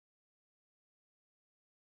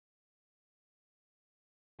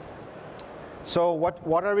So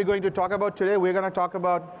what are we going to talk about today? We're going to talk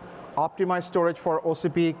about optimized storage for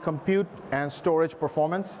OCP compute and storage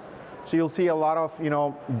performance. So you'll see a lot of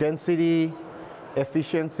density,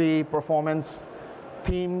 efficiency, performance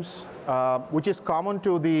themes, which is common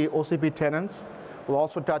to the OCP tenants. We'll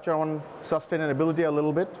also touch on sustainability a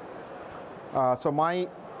little bit.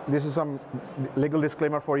 This is some legal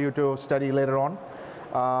disclaimer for you to study later on.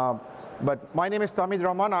 But my name is Tahmid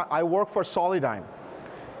Rahman. I work for Solidigm.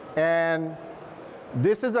 And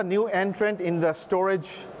this is a new entrant in the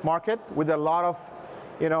storage market with a lot of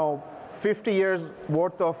 50 years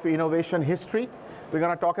worth of innovation history. We're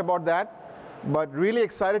going to talk about that. But really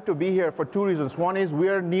excited to be here for two reasons. One is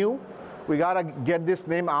we're new. We got to get this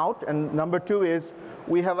name out. And number two is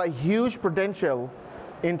we have a huge potential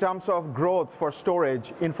in terms of growth for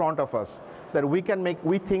storage in front of us that we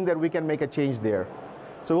think that we can make a change there.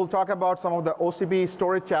 So we'll talk about some of the OCP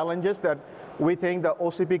storage challenges that we think the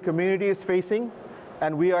OCP community is facing.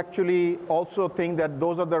 And we actually also think that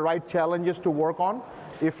those are the right challenges to work on.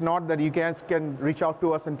 If not, that you guys can reach out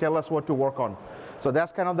to us and tell us what to work on. So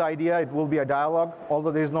that's kind of the idea. It will be a dialogue, although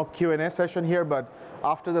there's no Q&A session here. But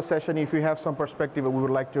after the session, if you have some perspective, we would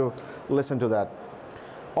like to listen to that.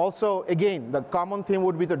 Also, again, the common theme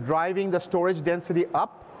would be the driving the storage density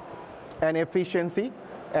up and efficiency.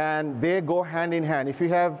 And they go hand in hand. If you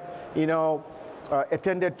have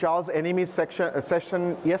attended Charles Enemy's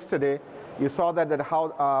session yesterday, you saw that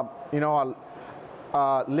how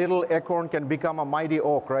a little acorn can become a mighty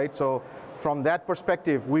oak, right? So from that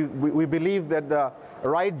perspective, we believe that the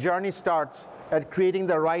right journey starts at creating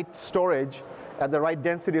the right storage at the right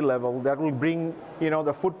density level that will bring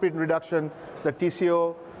the footprint reduction, the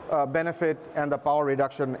TCO benefit, and the power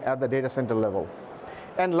reduction at the data center level.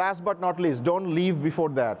 And last but not least, don't leave before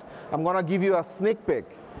that. I'm going to give you a sneak peek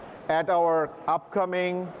at our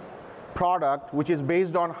upcoming product, which is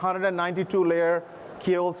based on 192-layer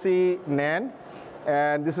QLC NAND.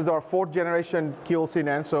 And this is our 4th generation QLC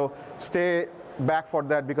NAND. So stay back for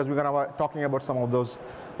that because we're going to be talking about some of those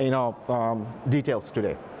details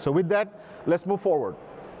today. So with that, let's move forward.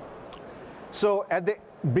 So at the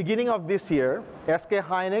beginning of this year, SK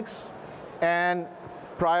Hynix and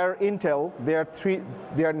prior Intel, their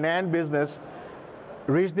NAND business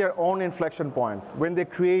reached their own inflection point when they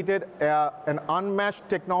created an unmatched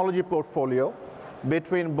technology portfolio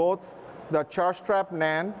between both the charge trap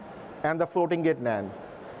NAND and the floating gate NAND.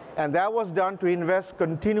 And that was done to invest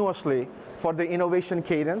continuously for the innovation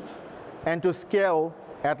cadence and to scale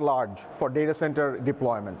at large for data center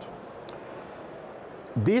deployment.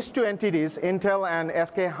 These two entities, Intel and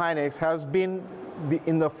SK Hynix, have been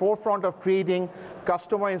in the forefront of creating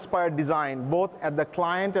customer-inspired design, both at the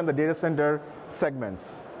client and the data center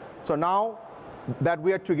segments. So now that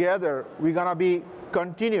we are together, we're going to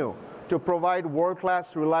continue to provide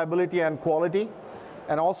world-class reliability and quality,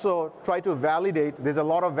 and also try to validate. There's a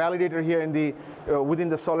lot of validator here within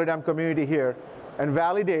the Solidigm community here, and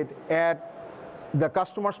validate at the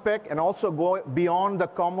customer spec and also go beyond the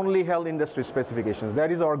commonly held industry specifications.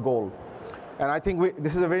 That is our goal. And I think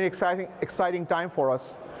this is a very exciting time for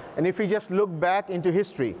us. And if we just look back into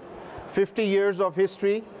history, 50 years of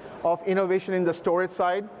history of innovation in the storage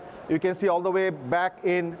side, you can see all the way back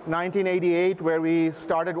in 1988 where we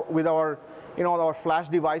started with our flash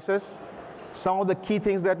devices. Some of the key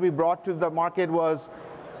things that we brought to the market was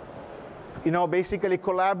basically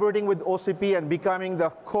collaborating with OCP and becoming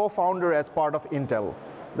the co-founder as part of Intel.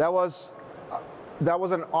 That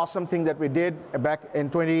was an awesome thing that we did back in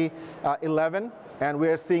 2011, and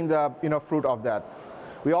we're seeing the fruit of that.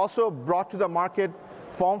 We also brought to the market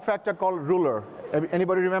form factor called Ruler.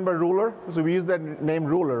 Anybody remember Ruler? So we use that name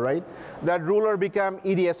Ruler, right? That Ruler became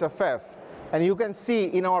EDSFF. And you can see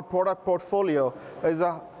in our product portfolio, there's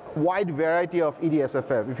a wide variety of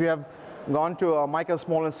EDSFF. If you have gone to Michael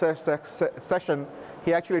Smolin's session,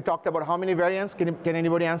 he actually talked about how many variants. Can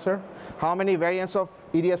anybody answer? How many variants of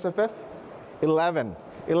EDSFF? 11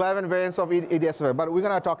 variants of EDSFF, but we're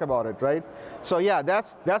going to talk about it, right? So yeah,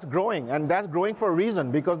 that's growing, and that's growing for a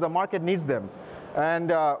reason, because the market needs them.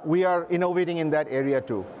 And we are innovating in that area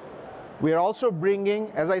too. We are also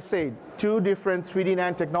bringing, as I said, 2 different 3D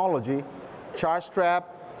NAND technology, charge trap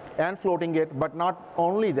and floating gate, but not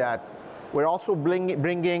only that, we're also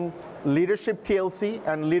bringing leadership TLC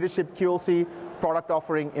and leadership QLC product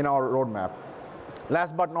offering in our roadmap.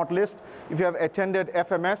 Last but not least, if you have attended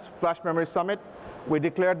FMS, Flash Memory Summit, we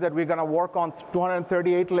declared that we're going to work on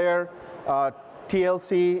 238-layer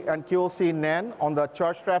TLC and QLC NAND on the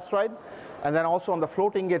charge trap side. And then also on the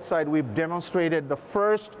floating gate side, we've demonstrated the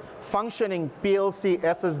first functioning PLC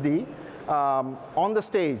SSD on the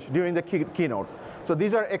stage during the keynote. So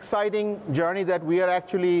these are exciting journey that we are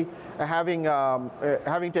actually having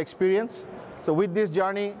to experience. So with this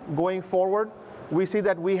journey going forward, we see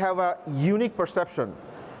that we have a unique perception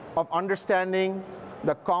of understanding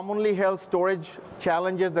the commonly held storage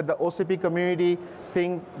challenges that the OCP community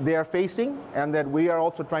think they are facing, and that we are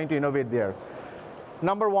also trying to innovate there.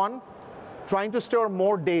 Number one, trying to store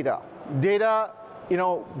more data. Data,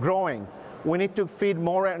 growing. We need to feed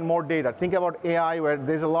more and more data. Think about AI, where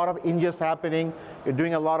there's a lot of ingest happening. You're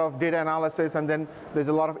doing a lot of data analysis, and then there's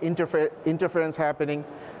a lot of interference happening.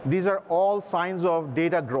 These are all signs of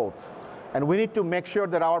data growth. And we need to make sure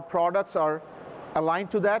that our products are aligned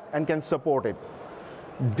to that and can support it.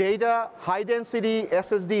 Data, high density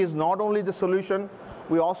SSD is not only the solution,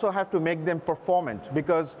 we also have to make them performant,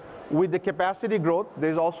 because with the capacity growth,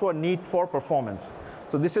 there's also a need for performance.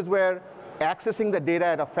 So this is where accessing the data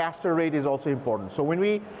at a faster rate is also important. So when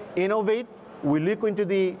we innovate, we look into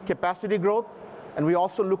the capacity growth, and we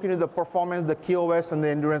also look into the performance, the QoS, and the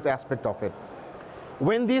endurance aspect of it.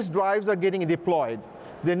 When these drives are getting deployed,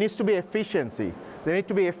 there needs to be efficiency. There need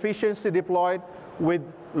to be efficiency deployed with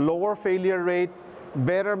lower failure rate,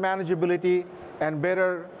 better manageability, and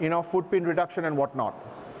better footprint reduction and whatnot.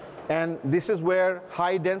 And this is where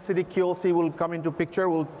high density QLC will come into picture.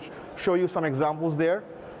 We'll show you some examples there.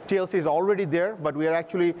 TLC is already there, but we are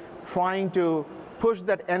actually trying to push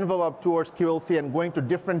that envelope towards QLC and going to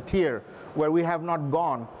different tier where we have not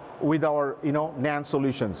gone with our NAND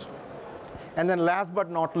solutions. And then last but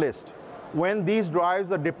not least, when these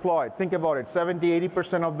drives are deployed, think about it,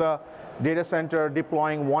 70–80% of the data center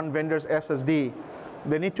deploying one vendor's SSD,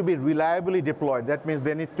 they need to be reliably deployed. That means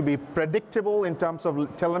they need to be predictable in terms of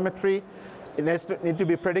telemetry. It needs to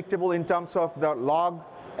be predictable in terms of the log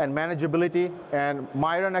and manageability. And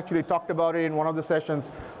Myron actually talked about it in one of the sessions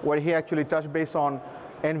where he actually touched base on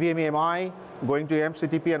NVMe MI, going to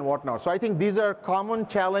MCTP and whatnot. So I think these are common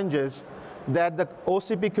challenges that the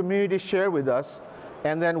OCP community share with us,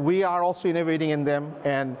 and then we are also innovating in them.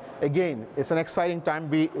 And again, it's an exciting time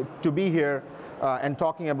to be here and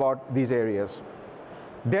talking about these areas.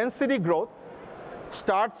 Density growth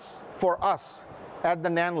starts for us at the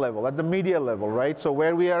NAND level, at the media level, right? So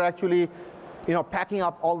where we are actually packing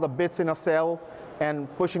up all the bits in a cell and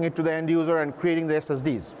pushing it to the end user and creating the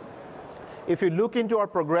SSDs. If you look into our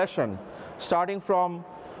progression, starting from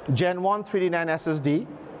Gen 1 3D NAND SSD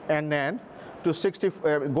and NAND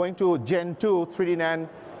to going to Gen 2 3D NAND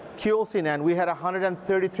QLC NAND, we had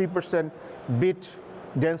 133% bit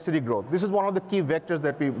density growth. This is one of the key vectors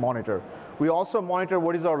that we monitor. We also monitor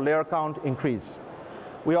what is our layer count increase.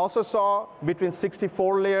 We also saw between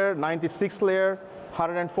 64 layer, 96 layer,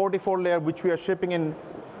 144 layer, which we are shipping in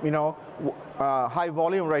high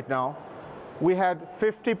volume right now. We had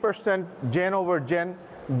 50% gen over gen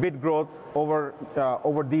bit growth over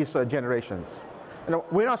these generations. And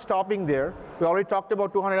we're not stopping there. We already talked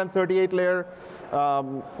about 238 layer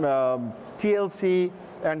TLC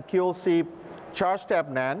and QLC charge tap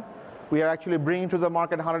NAND. We are actually bringing to the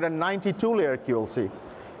market 192 layer QLC.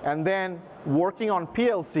 And then working on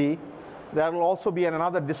PLC, that will also be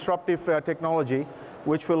another disruptive technology,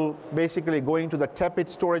 which will basically go into the tepid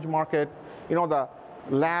storage market, the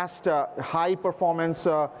last high performance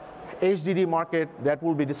HDD market that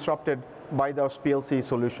will be disrupted by those PLC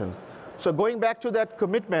solution. So going back to that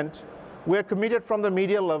commitment, we're committed from the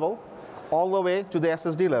media level all the way to the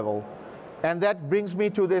SSD level. And that brings me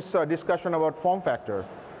to this discussion about form factor.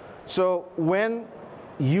 So when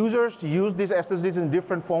users use these SSDs in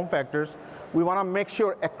different form factors, we want to make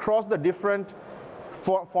sure across the different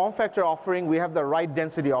form factor offering, we have the right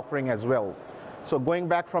density offering as well. So going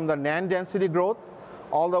back from the NAND density growth,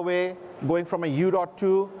 all the way going from a U.2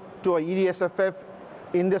 to a EDSFF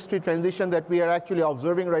industry transition that we are actually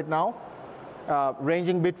observing right now,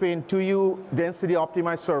 ranging between 2U density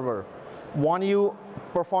optimized server, 1U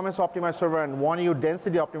performance optimized server, and 1U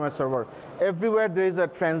density optimized server. Everywhere there is a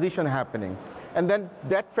transition happening. And then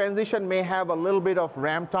that transition may have a little bit of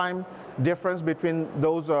RAM time difference between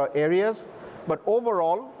those areas. But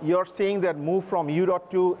overall, you're seeing that move from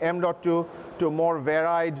U.2, M.2 to more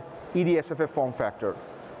varied EDSFF form factor.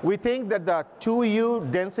 We think that the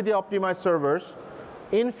 2U density optimized servers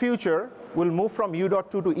in future will move from U.2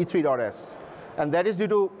 to E3.S. And that is due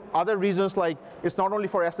to other reasons, like it's not only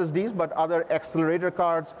for SSDs, but other accelerator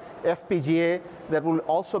cards, FPGA, that will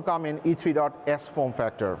also come in E3.S form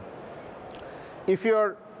factor. If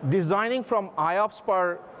you're designing from IOPS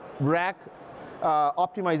per rack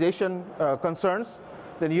optimization concerns,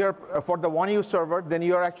 then you're, for the 1U server, then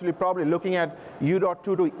you're actually probably looking at U.2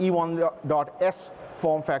 to E1.S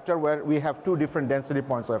form factor, where we have two different density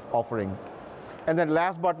points of offering. And then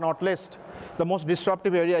last but not least, the most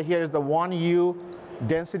disruptive area here is the 1U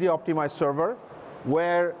density optimized server,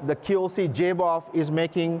 where the QLC JBOF is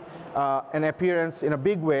making an appearance in a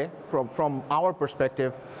big way from our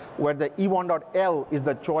perspective, where the E1.L is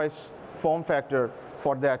the choice form factor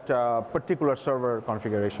for that particular server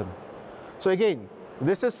configuration. So again,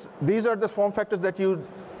 these are the form factors that you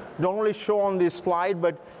don't really show on this slide,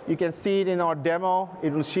 but you can see it in our demo.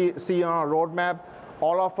 It will see on our roadmap.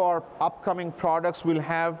 All of our upcoming products will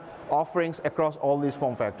have offerings across all these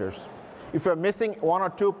form factors. If you're missing one or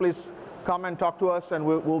two, please come and talk to us, and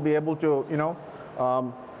we'll be able to,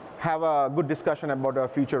 have a good discussion about our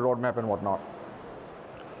future roadmap and whatnot.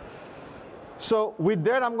 So with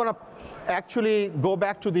that, I'm going to actually go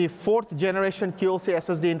back to the 4th generation QLC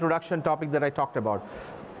SSD introduction topic that I talked about.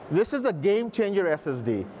 This is a game changer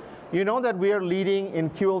SSD. You know that we are leading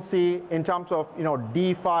in QLC in terms of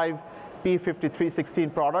D5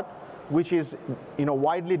 P5316 product, which is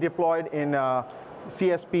widely deployed in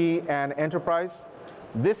CSP and enterprise.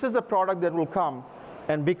 This is a product that will come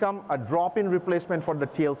and become a drop-in replacement for the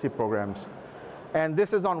TLC programs. And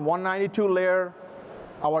this is on 192 layer,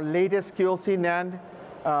 our latest QLC NAND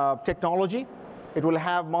technology. It will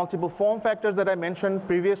have multiple form factors that I mentioned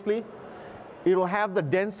previously. It will have the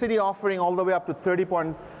density offering all the way up to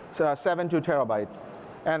 30.72 terabyte,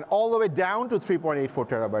 and all the way down to 3.84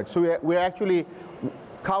 terabytes. So we're actually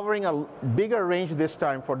covering a bigger range this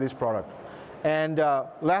time for this product. And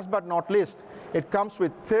last but not least, it comes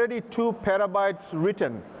with 32 petabytes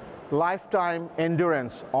written lifetime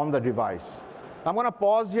endurance on the device. I'm going to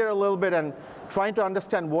pause here a little bit and trying to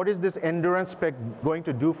understand what is this endurance spec going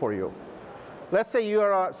to do for you. Let's say you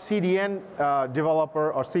are a CDN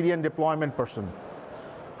developer or CDN deployment person.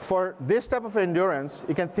 For this type of endurance,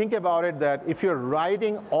 you can think about it that if you're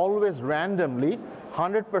writing always randomly,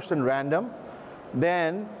 100% random,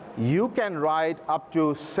 then you can write up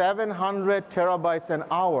to 700 terabytes an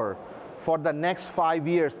hour for the next 5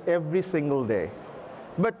 years every single day.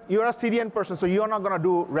 But you're a CDN person, so you're not going to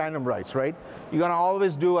do random writes, right? You're going to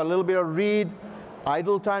always do a little bit of read,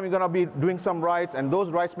 idle time, you're going to be doing some writes, and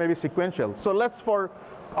those writes may be sequential. So let's, for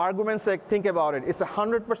argument's sake, think about it. It's a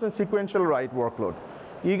 100% sequential write workload.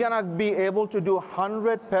 You're going to be able to do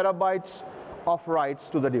 100 petabytes of writes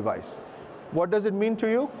to the device. What does it mean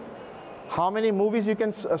to you? How many movies you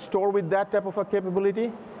can store with that type of a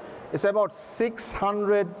capability? It's about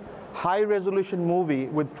 600 high-resolution movie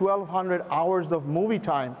with 1,200 hours of movie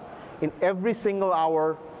time in every single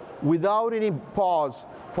hour without any pause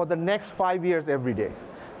for the next 5 years every day.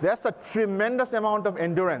 That's a tremendous amount of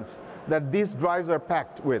endurance that these drives are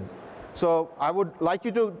packed with. So I would like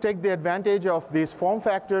you to take the advantage of these form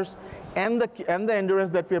factors and the endurance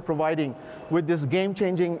that we are providing with this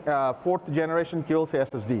game-changing 4th generation QLC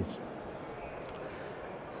SSDs.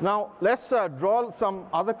 Now let's draw some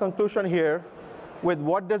other conclusion here with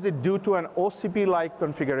what does it do to an OCP-like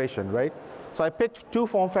configuration, right? So I picked two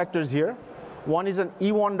form factors here. One is an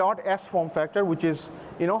E1.S form factor, which is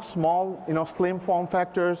small, slim form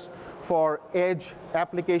factors for edge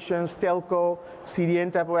applications, telco,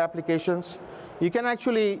 CDN type of applications. You can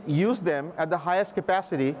actually use them at the highest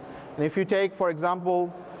capacity. And if you take, for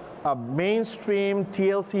example, a mainstream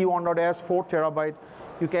TLC E1.S 4 terabyte,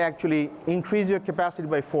 you can actually increase your capacity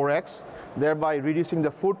by 4x, thereby reducing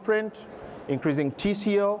the footprint, increasing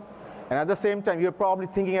TCO, and at the same time, you're probably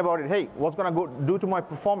thinking about it, hey, what's going to do to my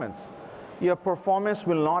performance? Your performance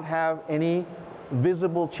will not have any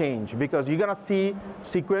visible change because you're going to see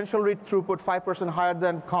sequential read throughput 5% higher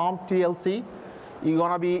than comp TLC. You're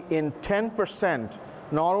going to be in 10%,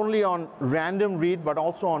 not only on random read, but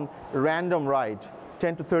also on random write,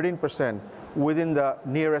 10 to 13% within the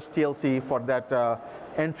nearest TLC for that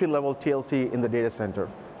entry-level TLC in the data center.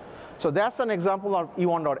 So that's an example of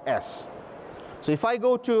E1.S. So if I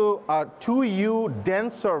go to a 2U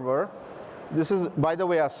dense server, this is, by the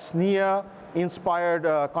way, a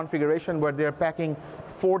SNIA-inspired configuration where they're packing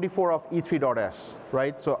 44 of E3.S,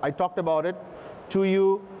 right? So I talked about it,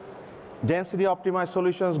 2U density optimized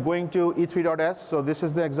solutions going to E3.S. So this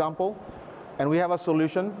is the example. And we have a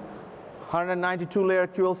solution, 192-layer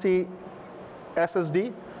QLC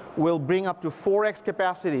SSD will bring up to 4x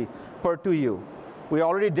capacity per 2U. We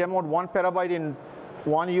already demoed 1 petabyte in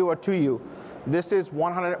 1U or 2U. This is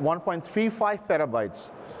 1.35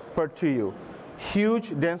 petabytes per 2U.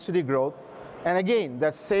 Huge density growth. And again,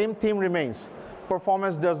 that same theme remains.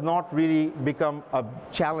 Performance does not really become a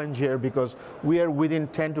challenge here because we are within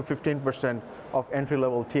 10 to 15% of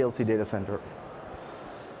entry-level TLC data center.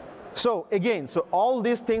 So again, so all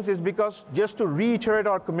these things is because just to reiterate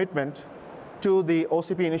our commitment to the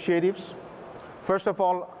OCP initiatives, First of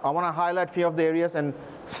all, I want to highlight a few of the areas, and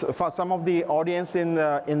for some of the audience in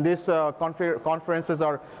this conferences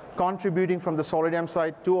are contributing from the Solidigm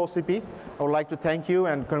side to OCP. I would like to thank you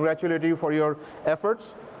and congratulate you for your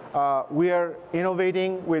efforts. We are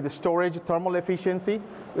innovating with storage thermal efficiency.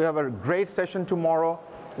 We have a great session tomorrow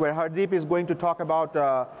where Hardeep is going to talk about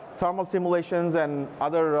thermal simulations and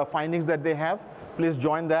other findings that they have. Please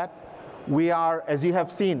join that. We are, as you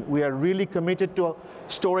have seen, we are really committed to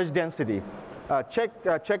storage density.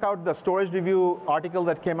 Check out the storage review article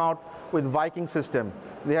that came out with Viking system.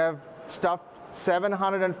 They have stuffed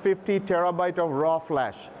 750 terabyte of raw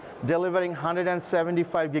flash, delivering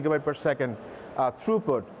 175 gigabyte per second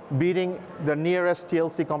throughput, beating the nearest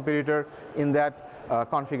TLC competitor in that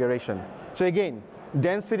configuration. So again,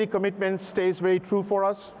 density commitment stays very true for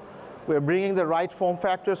us. We're bringing the right form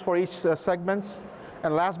factors for each segments.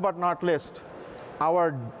 And last but not least,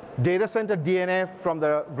 our data center DNA from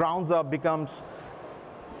the grounds up becomes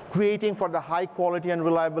creating for the high quality and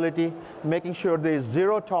reliability, making sure there is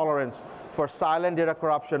zero tolerance for silent data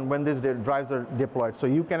corruption when these drives are deployed. So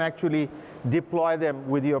you can actually deploy them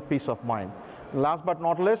with your peace of mind. Last but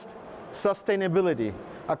not least, sustainability,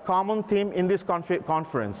 a common theme in this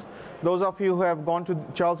conference. Those of you who have gone to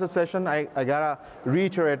Charles' session, I gotta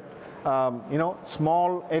reiterate, you know,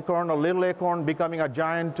 small acorn or little acorn becoming a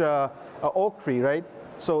giant oak tree, right?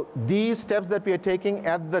 So these steps that we are taking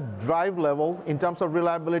at the drive level in terms of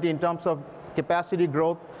reliability, in terms of capacity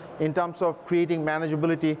growth, in terms of creating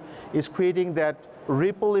manageability, is creating that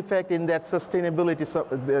ripple effect in that sustainability,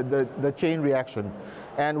 the chain reaction.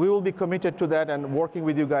 And we will be committed to that and working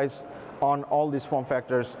with you guys on all these form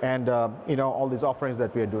factors and you know, all these offerings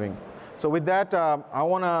that we are doing. So with that, I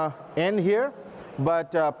want to end here.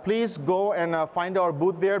 But please go and find our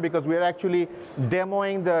booth there, because we're actually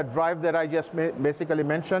demoing the drive that I just basically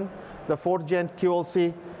mentioned, the 4th gen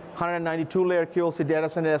QLC, 192-layer QLC data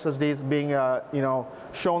center SSDs being you know,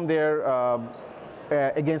 shown there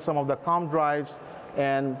against some of the COM drives,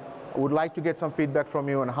 and would like to get some feedback from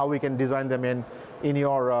you on how we can design them in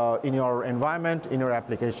your environment, in your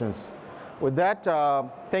applications. With that,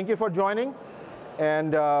 thank you for joining,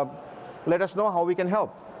 and let us know how we can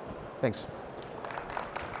help. Thanks.